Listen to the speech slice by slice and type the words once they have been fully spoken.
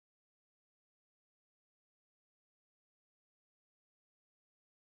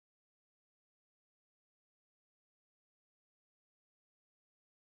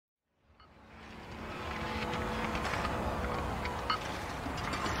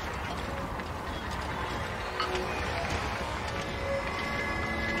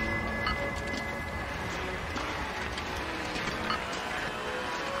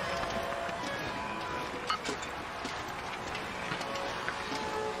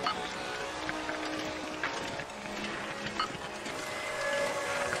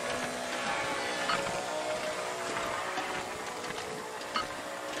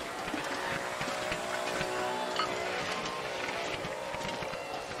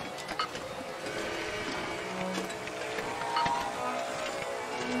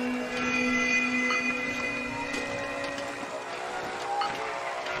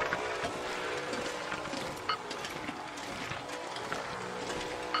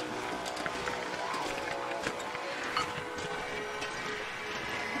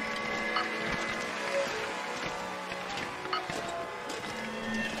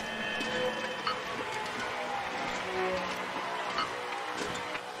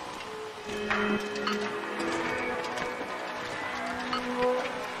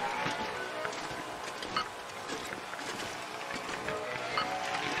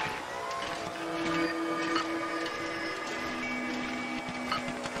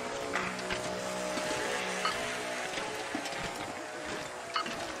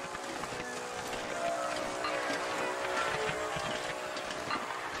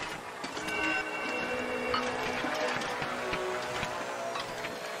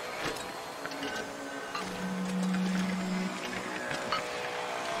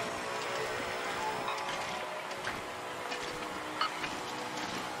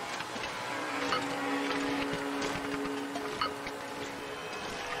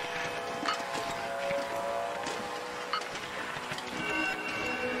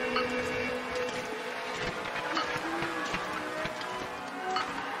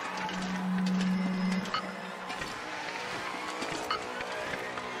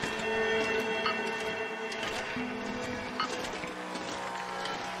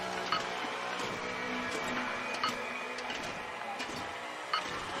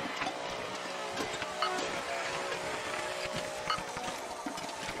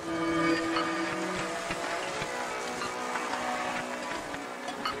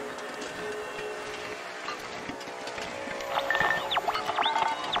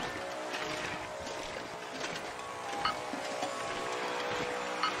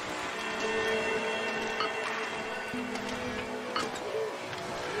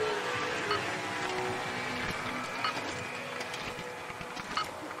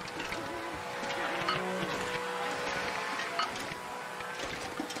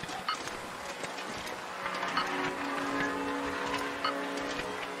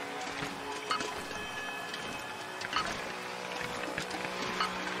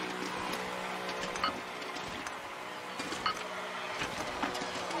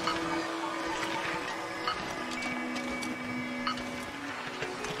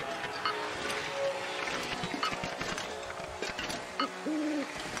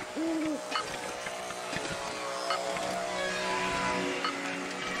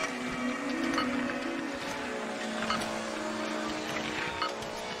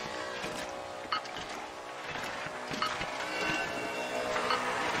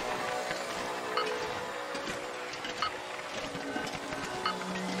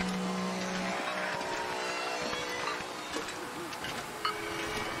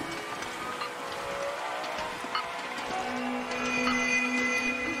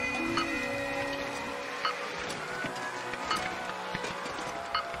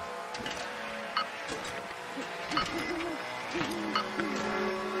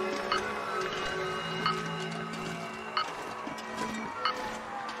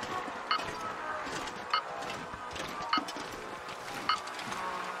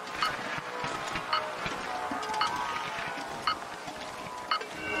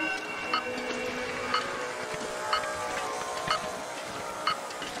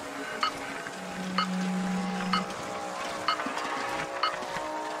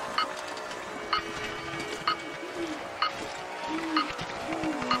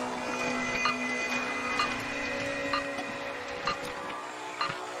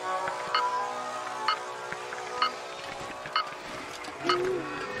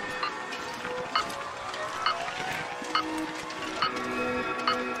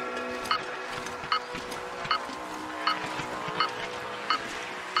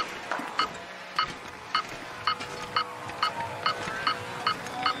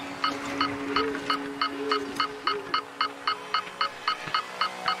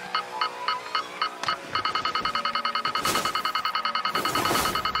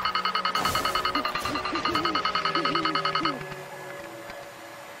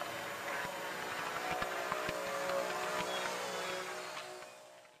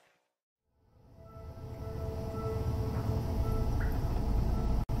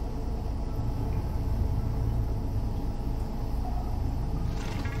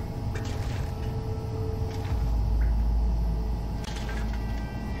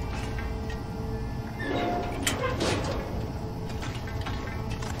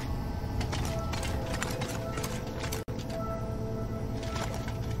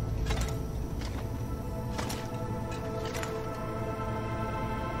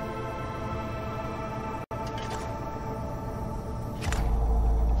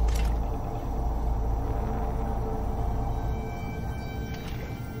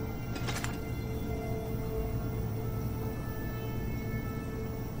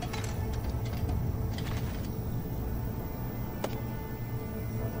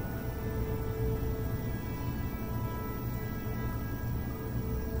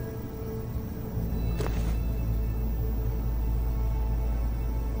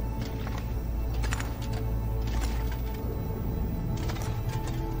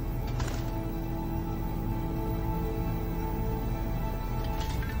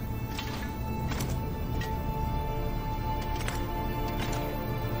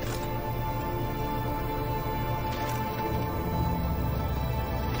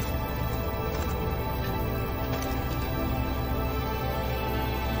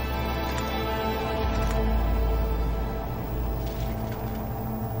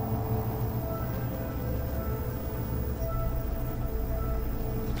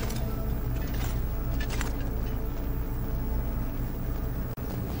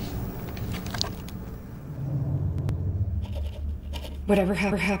Whatever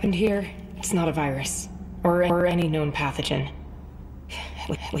happened here, it's not a virus. Or any known pathogen.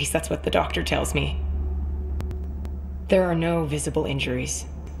 At least that's what the doctor tells me. There are no visible injuries,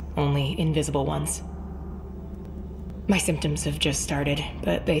 only invisible ones. My symptoms have just started,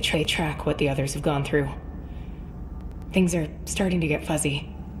 but they track what the others have gone through. Things are starting to get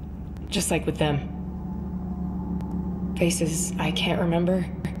fuzzy, just like with them. Faces I can't remember.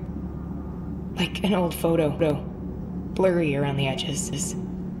 Like an old photo, blurry around the edges,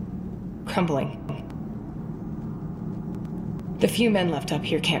 crumbling. The few men left up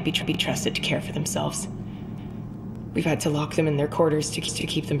here can't be trusted to care for themselves. We've had to lock them in their quarters to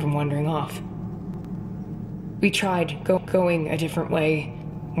keep them from wandering off. We tried going a different way,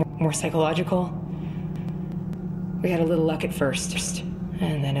 more psychological. We had a little luck at first,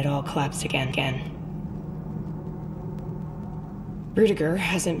 and then it all collapsed again. Rudiger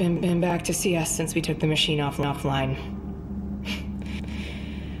hasn't been back to see us since we took the machine offline.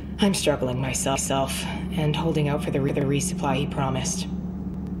 I'm struggling myself, and holding out for the resupply he promised.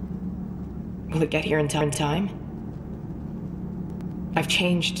 Will it get here in time? I've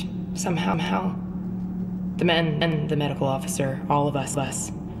changed, somehow. The men and the medical officer, all of us.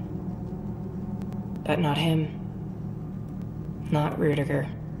 But not him. Not Rudiger.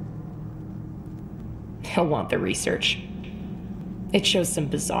 He'll want the research. It shows some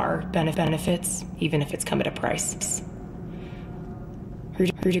bizarre benefits, even if it's come at a price.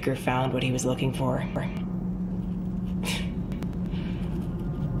 Rudiger found what he was looking for.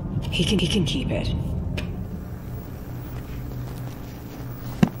 He can keep it.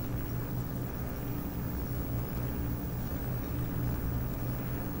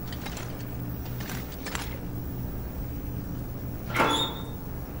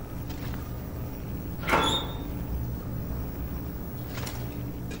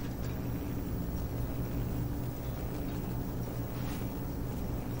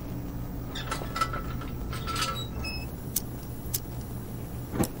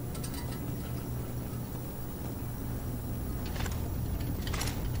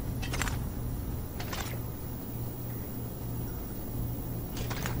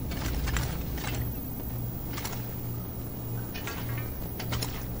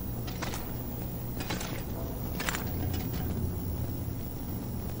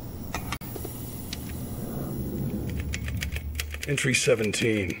 Entry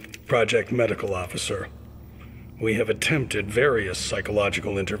 17, Project Medical Officer. We have attempted various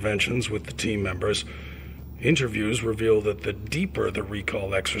psychological interventions with the team members. Interviews reveal that the deeper the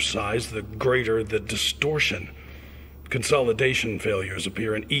recall exercise, the greater the distortion. Consolidation failures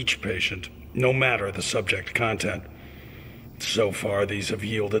appear in each patient, no matter the subject content. So far, these have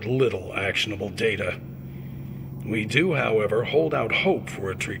yielded little actionable data. We do, however, hold out hope for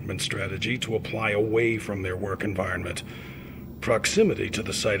a treatment strategy to apply away from their work environment. Proximity to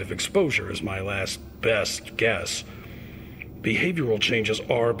the site of exposure is my last best guess. Behavioral changes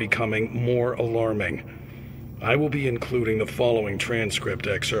are becoming more alarming. I will be including the following transcript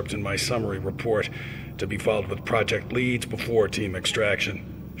excerpt in my summary report to be filed with project leads before team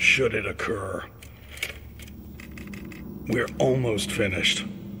extraction, should it occur. We're almost finished.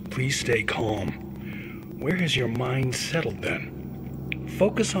 Please stay calm. Where has your mind settled then?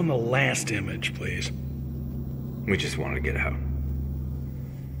 Focus on the last image, please. We just wanted to get out.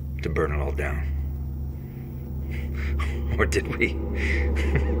 To burn it all down. Or did we?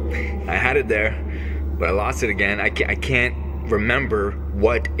 I had it there, but I lost it again. I can't remember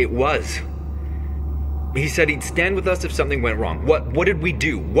what it was. He said he'd stand with us if something went wrong. What did we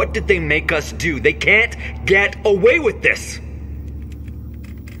do? What did they make us do? They can't get away with this!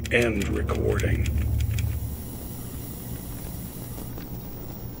 End recording.